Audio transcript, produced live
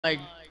Like,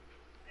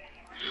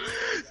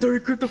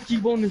 30 crypto key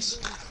bonus.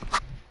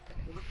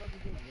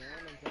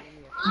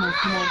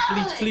 Come on,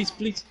 please, please,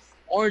 please.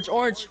 Orange,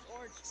 orange.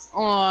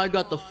 Oh, I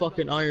got the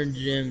fucking iron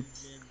gem.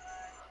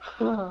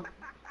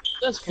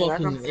 That's You're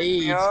not gonna fucking pick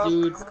me AIDS, up.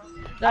 dude. I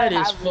That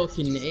is have it.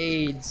 fucking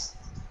AIDS.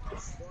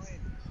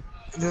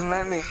 Just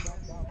let me.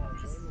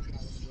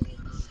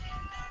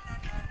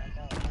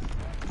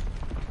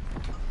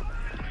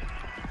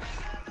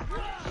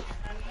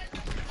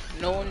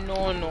 No,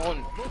 no, no,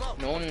 no,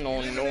 no,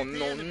 no, no,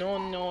 no, no, no,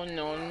 no, no,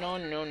 no, no,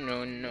 no,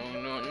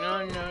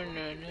 no,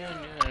 no,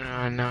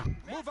 no, no.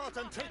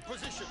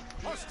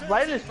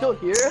 Ryan is still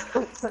here?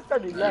 I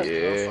thought he left, bro.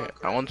 Yeah,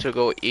 I want to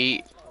go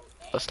eat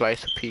a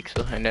slice of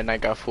pizza and then I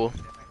got full.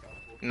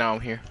 Now I'm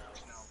here.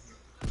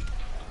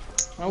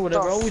 Oh,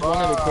 whatever. I always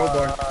wanted a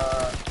crowbar.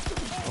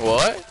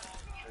 What?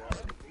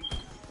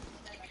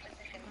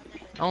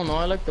 I don't know.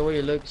 I like the way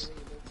it looks.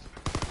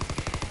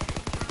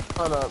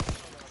 Hold up.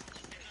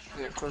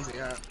 Yeah, close the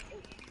app.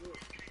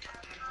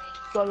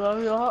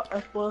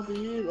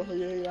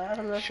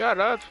 Shut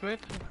up, Smith.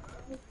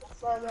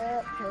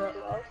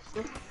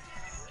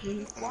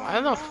 Why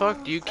the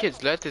fuck do you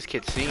kids let this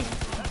kid sing?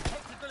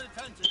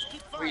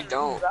 We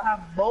don't. I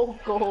have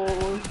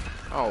vocals.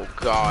 Oh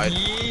god.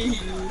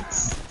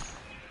 Yes.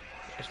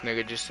 This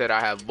nigga just said I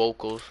have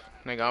vocals.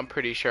 Nigga, I'm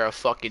pretty sure a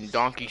fucking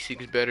donkey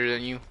sings better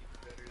than you.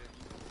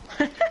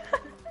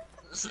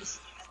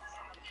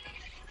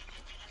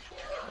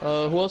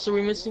 Who else are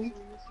we missing?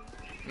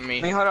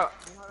 Me. Me, hold up.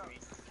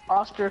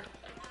 Oscar.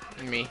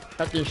 Me.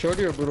 Captain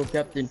Shorty or Brutal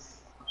Captain?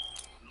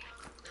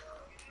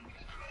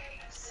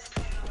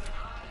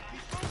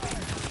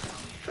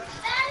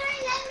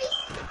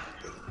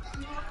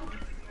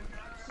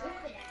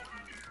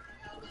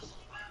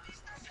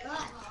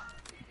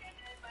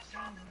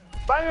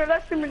 Banger,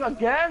 that's streaming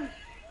again?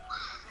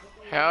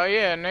 Hell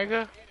yeah,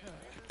 nigga.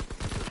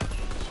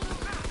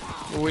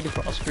 We're waiting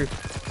for Oscar.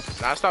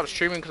 I stopped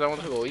streaming because I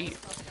want to go eat.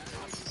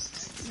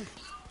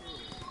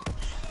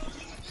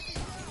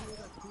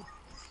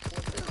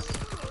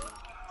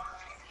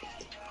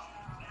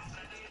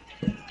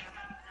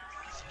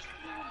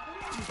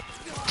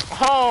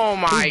 Oh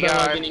my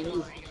god.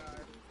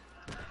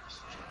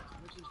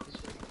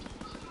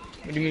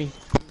 What do you mean?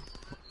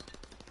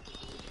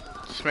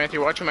 Smith,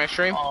 you watching my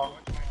stream?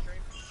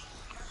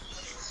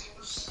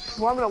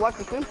 You want me to watch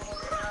the stream?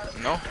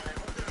 No.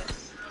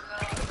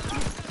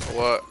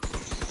 What?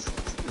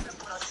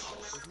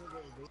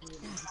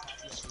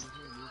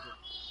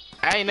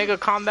 Hey nigga,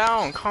 calm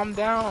down, calm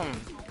down.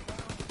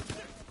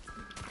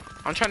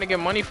 I'm trying to get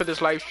money for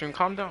this live stream,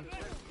 calm down.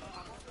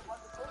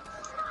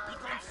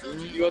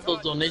 You got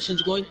those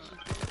donations going?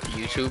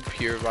 YouTube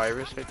Pure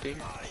Virus, I think.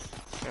 No,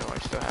 I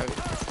still have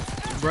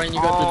it. Brian, you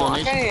got the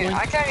donations going?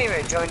 I can't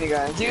even join you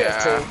guys. You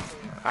guys too.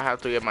 I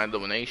have to get my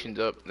donations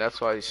up.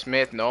 That's why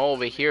Smith, no,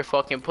 over here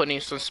fucking putting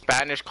some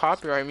Spanish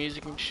copyright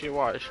music and shit,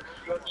 watch.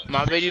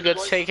 My video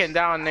gets taken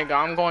down, nigga.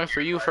 I'm going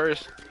for you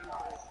first.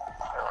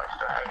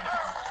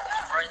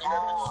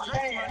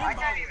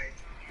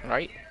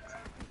 Right?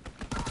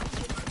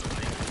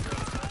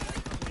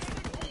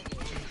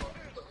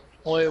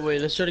 Wait,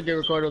 let's try to get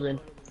Ricardo then.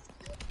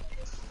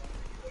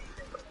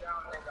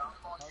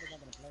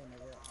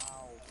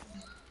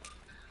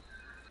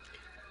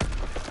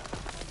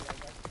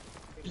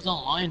 He's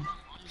online.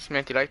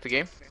 Smith, you like the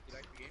game?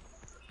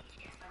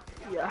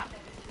 Yeah.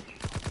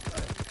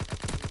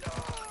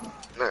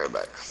 Never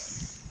back.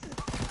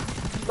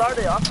 Start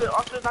it.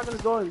 Oscar's not gonna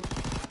join.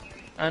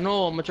 I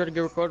know, I'm gonna try to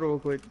get Ricardo real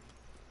quick.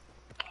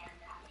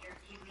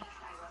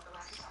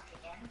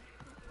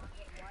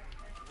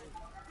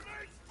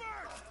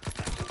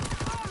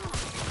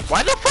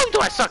 Why the fuck do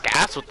I suck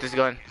ass with this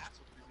gun?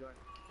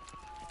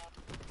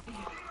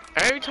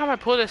 Every time I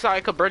pull this out,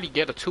 I could barely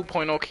get a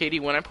 2.0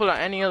 KD. When I pull out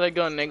any other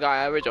gun, nigga,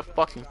 I average a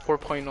fucking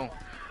 4.0.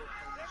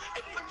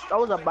 That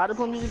was a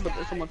battle music, but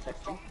there's someone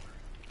texting.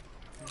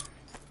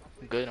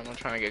 Good, I'm not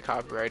trying to get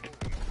copyrighted.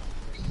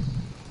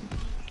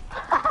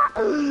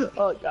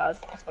 Oh god,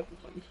 that's fucking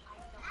funny.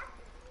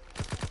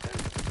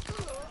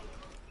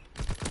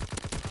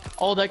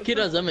 Oh, that kid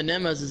has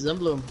Eminem as his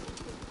emblem.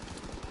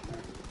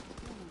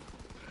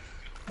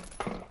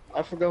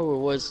 I forgot who it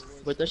was,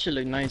 but that shit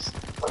look nice.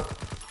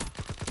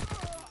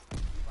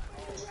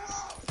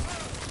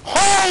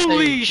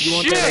 Holy Hey, you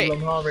want that shit!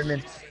 emblem, huh,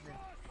 Raymond?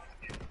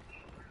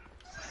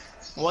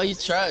 Why you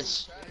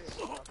trash?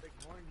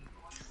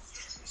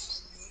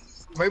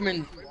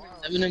 Raymond,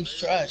 Eminem's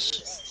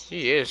trash.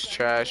 He is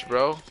trash,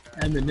 bro.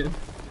 Eminem.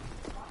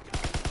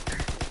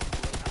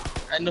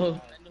 I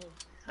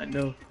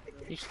know.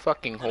 He's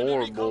fucking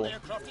horrible.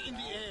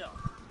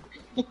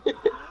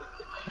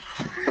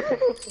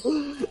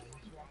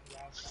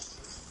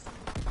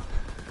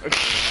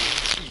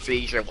 He said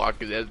he should walk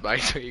his ass by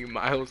 20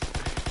 miles.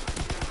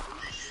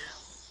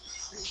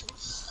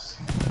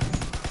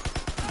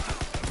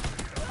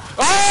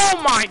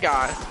 Oh my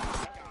god!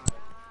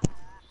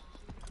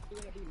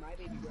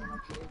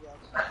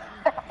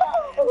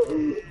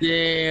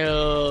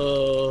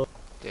 Damn.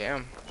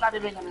 Damn. Not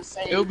even gonna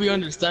say. It'll be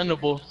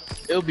understandable.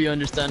 It'll be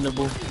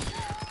understandable.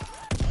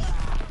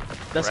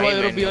 That's why it'll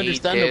Raymond, be he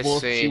understandable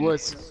if she dissing.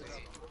 was.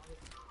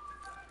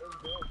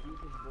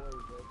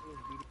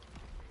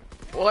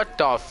 What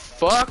the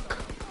fuck?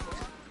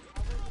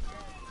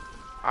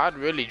 I'd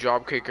really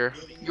drop kick her.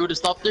 You would've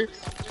stopped her?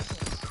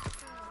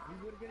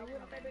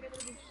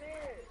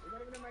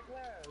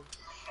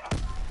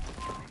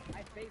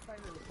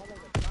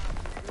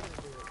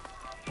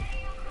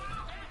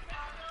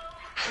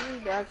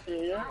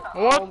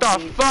 What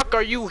the fuck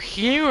are you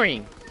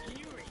hearing?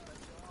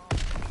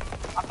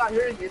 I'm not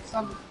hearing it. It's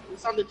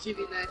on the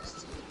TV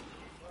next.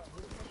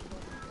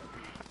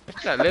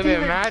 It's that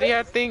living Maddie,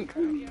 I think.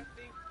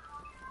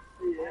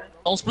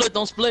 Don't split,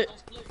 don't split.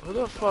 Who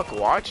the fuck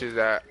watches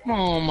that?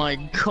 Oh my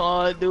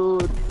god,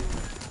 dude.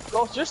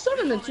 Ghost, you're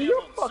 7-2.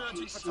 You're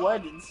fucking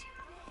sweating.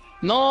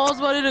 No, I was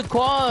about to hit a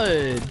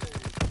quad.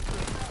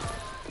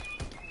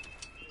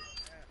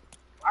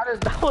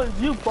 That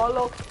was you,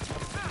 Polo.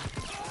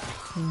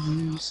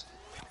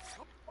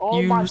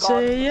 Oh You my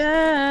say god.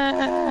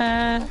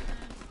 yeah.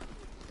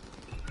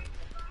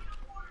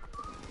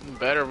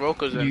 Better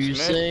vocals than You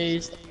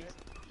Smith. say.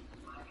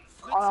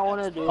 All I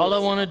wanna do. All I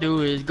wanna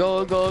do is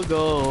go, go,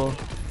 go.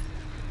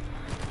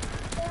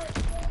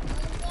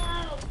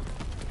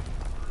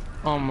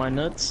 Oh my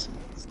nuts.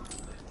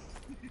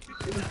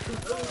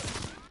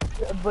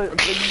 But you're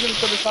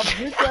gonna stop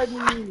dick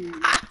riding me.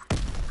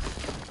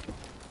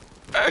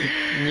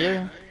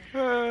 Yeah.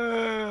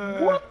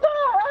 What the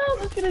hell?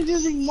 This kid is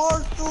using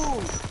Mark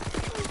too.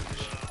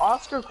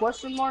 Oscar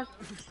question mark?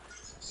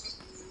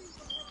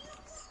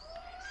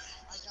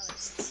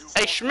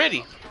 Hey,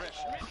 Schmitty.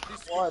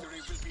 What?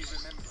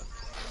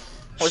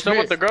 What's up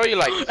with the girl you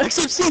like?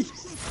 XFC!